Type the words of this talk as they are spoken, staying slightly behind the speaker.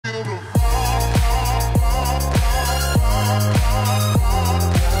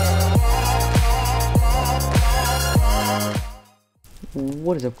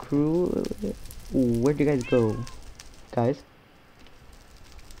What is up, crew? Where'd you guys go, guys?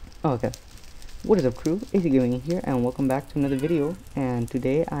 Oh, okay. What is up, crew? AC Gaming here, and welcome back to another video. And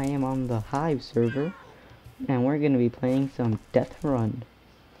today I am on the Hive server, and we're gonna be playing some Deathrun.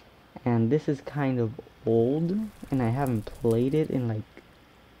 And this is kind of old, and I haven't played it in like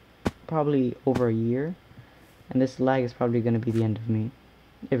probably over a year. And this lag is probably gonna be the end of me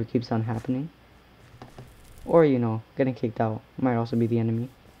if it keeps on happening. Or, you know, getting kicked out might also be the enemy.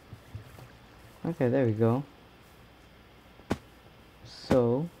 Okay, there we go.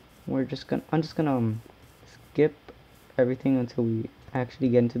 So, I'm just gonna skip everything until we actually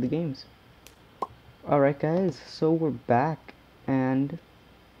get into the games. Alright guys, so we're back, and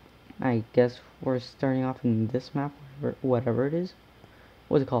I guess we're starting off in this map, whatever it is.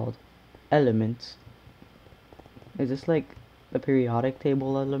 What's it called? Elements. Is this like the periodic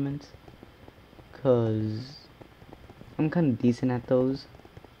table elements? Cause I'm kinda decent at those.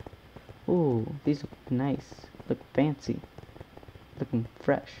 Ooh, these look nice. Look fancy. Looking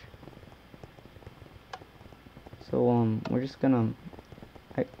fresh. So we're just gonna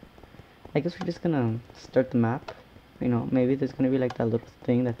I guess we're just gonna start the map. You know, maybe there's gonna be like that little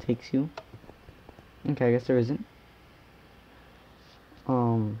thing that takes you. Okay, I guess there isn't.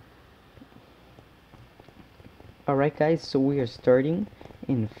 Alright guys, so we are starting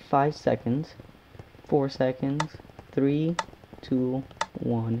in 5 seconds, 4 seconds, 3, 2,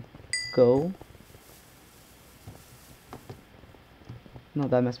 1, go. No,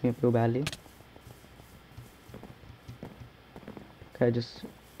 that messed me up real badly. Okay, just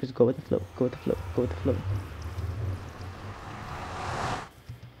go with the flow, go with the flow, go with the flow.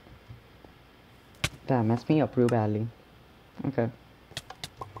 That messed me up real badly. Okay.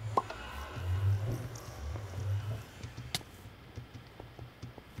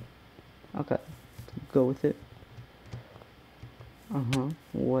 Okay, go with it.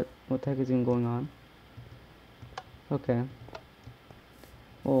 What the heck is even going on? Okay.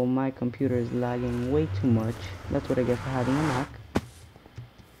 Oh, my computer is lagging way too much. That's what I get for having a Mac.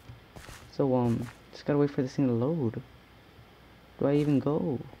 So just gotta wait for this thing to load. Do I even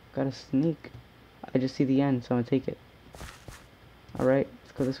go? Gotta sneak. I just see the end, so I'm gonna take it. Alright,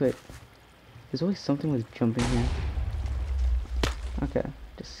 let's go this way. There's always something with jumping here. Okay,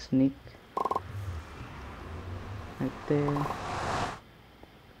 just sneak. Right there.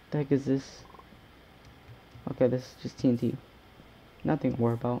 What the heck is this? Okay, this is just TNT. Nothing to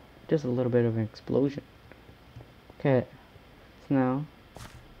worry about. Just a little bit of an explosion. Okay, so now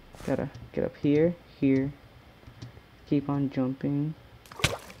gotta get up here, keep on jumping,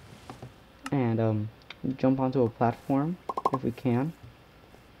 and jump onto a platform if we can.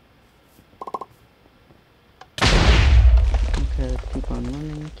 Okay, let's keep on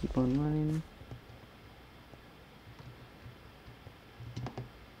running, keep on running.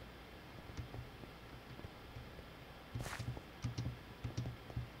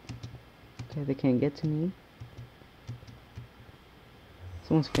 Okay, they can't get to me.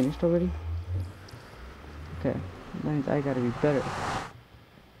 Someone's finished already? Okay, that means I gotta be better.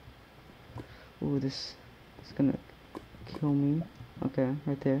 Ooh, this is gonna kill me. Okay,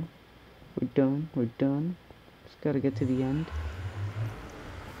 right there. We're done, we're done. Just gotta get to the end.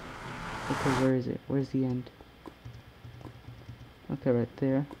 Okay, where is it? Where's the end? Okay, right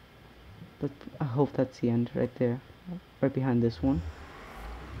there. But I hope that's the end, right there. Right behind this one.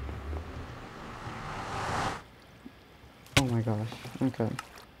 Oh my gosh, okay.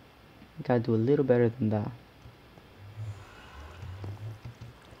 Gotta do a little better than that.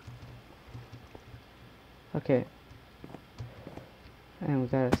 Okay. And we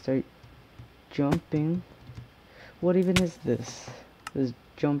gotta start jumping. What even is this? This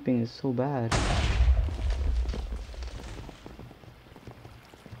jumping is so bad.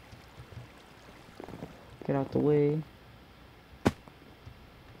 Get out the way.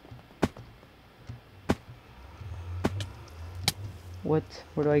 What?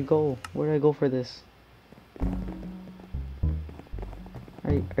 Where do I go? Where do I go for this?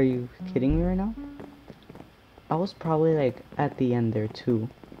 Are you kidding me right now? I was probably like at the end there too.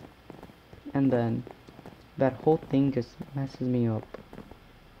 And then that whole thing just messes me up.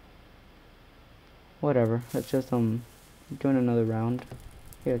 Whatever. Let's just join another round.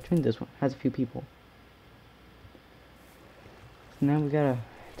 Yeah, join this one. Has a few people. So now we gotta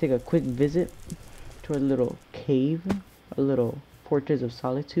take a quick visit to a little cave, a little Fortress of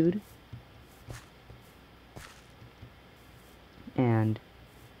Solitude, and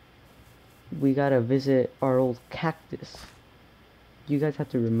we gotta visit our old cactus. You guys have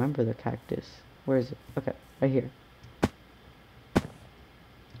to remember the cactus. Where is it? Okay, right here.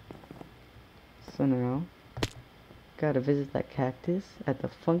 So now Gotta visit that cactus at the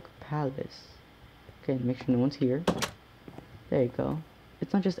Funk Palace. Okay, make sure no one's here. There you go.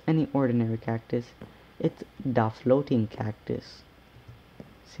 It's not just any ordinary cactus. It's the floating cactus.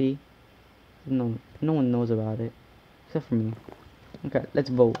 See? No one knows about it. Except for me. Okay,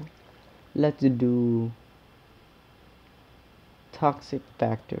 let's vote. Let's do Toxic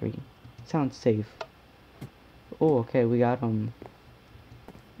Factory. Sounds safe. Oh, okay, we got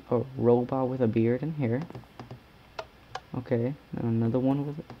a robot with a beard and hair. Okay, and another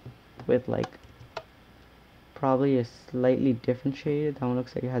one with like probably a slightly different shade. That one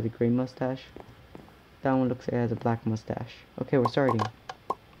looks like it has a gray mustache. That one looks like it has a black mustache. Okay, we're starting.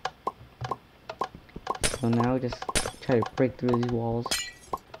 So now just try to break through these walls.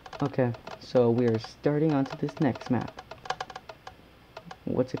 Okay, so we are starting onto this next map.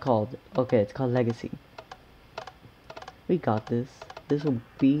 What's it called? Okay, it's called Legacy. We got this. This will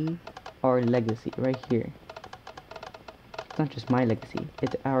be our legacy right here. It's not just my legacy,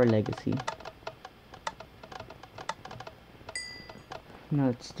 it's our legacy. Now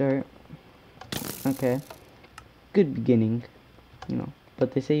let's start. Okay. Good beginning, you know.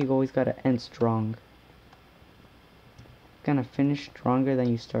 But they say you always gotta end strong. Gonna finish stronger than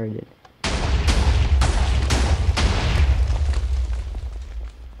you started.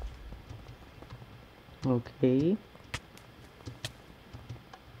 Okay.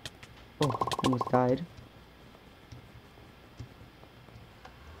 Oh, almost died.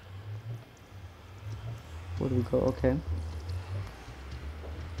 Where do we go? Okay.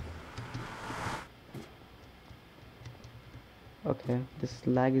 Okay, this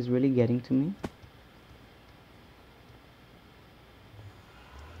lag is really getting to me.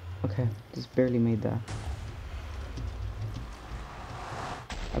 Okay, just barely made that.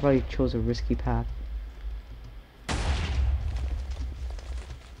 I probably chose a risky path.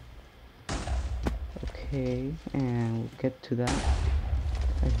 Okay, and we'll get to that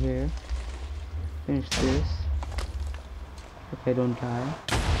right here. Finish this. Okay, don't die.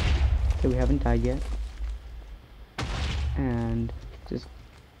 Okay, we haven't died yet. And just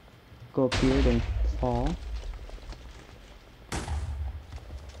go up here, don't fall.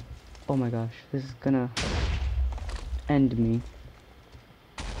 Oh my gosh, this is gonna end me.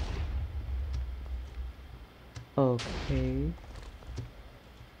 Okay.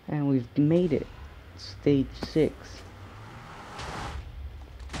 And we've made it. Stage 6.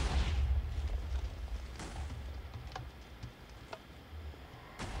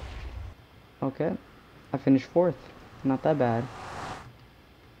 Okay. I finished 4th. Not that bad.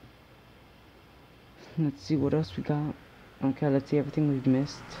 Let's see what else we got. Okay, let's see everything we've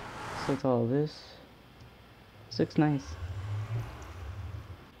missed. So it's all this. This looks nice.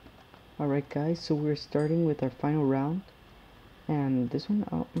 Alright guys, so we're starting with our final round. And this one,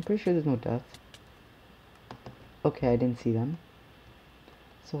 oh, I'm pretty sure there's no death. Okay, I didn't see them.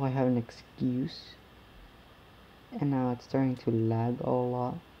 So I have an excuse. And now it's starting to lag a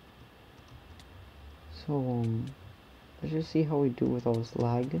lot. So, let's just see how we do with all this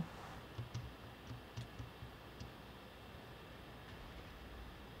lag.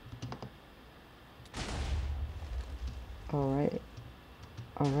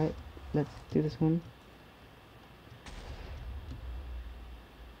 Alright, let's do this one.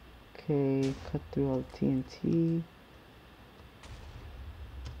 Okay, cut through all the TNT.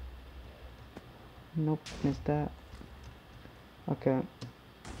 Nope, missed that. Okay.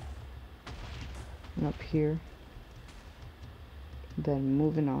 And up here. Then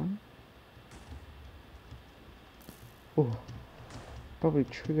moving on. Oh, probably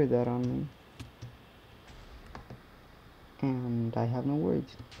triggered that on me. And I have no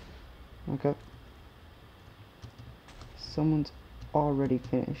words. Okay. Someone's already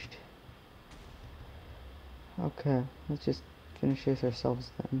finished. Okay, let's just finish this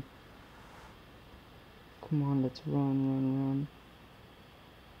ourselves then. Come on, let's run.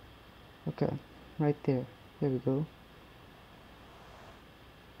 Okay, right there. There we go.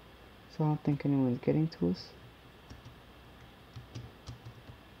 So I don't think anyone's getting to us.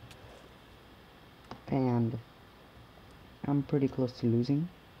 And I'm pretty close to losing.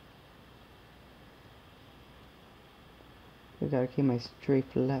 I gotta keep my strafe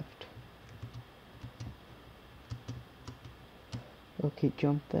left. Okay,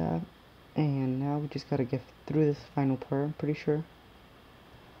 jump that. And now we just gotta get through this final part, I'm pretty sure.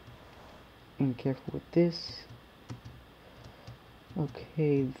 And careful with this.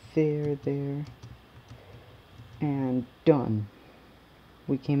 Okay, there. And done.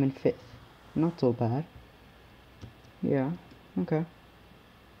 We came in 5th. Not so bad. Yeah, okay.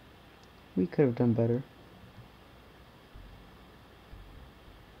 We could have done better.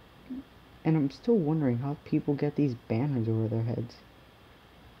 And I'm still wondering how people get these banners over their heads.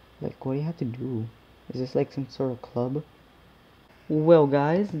 Like, what do you have to do? Is this like some sort of club? Well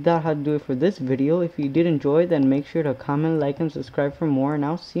guys, that had to do it for this video. If you did enjoy, then make sure to comment, like, and subscribe for more, and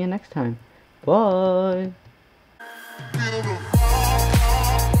I'll see you next time. Bye!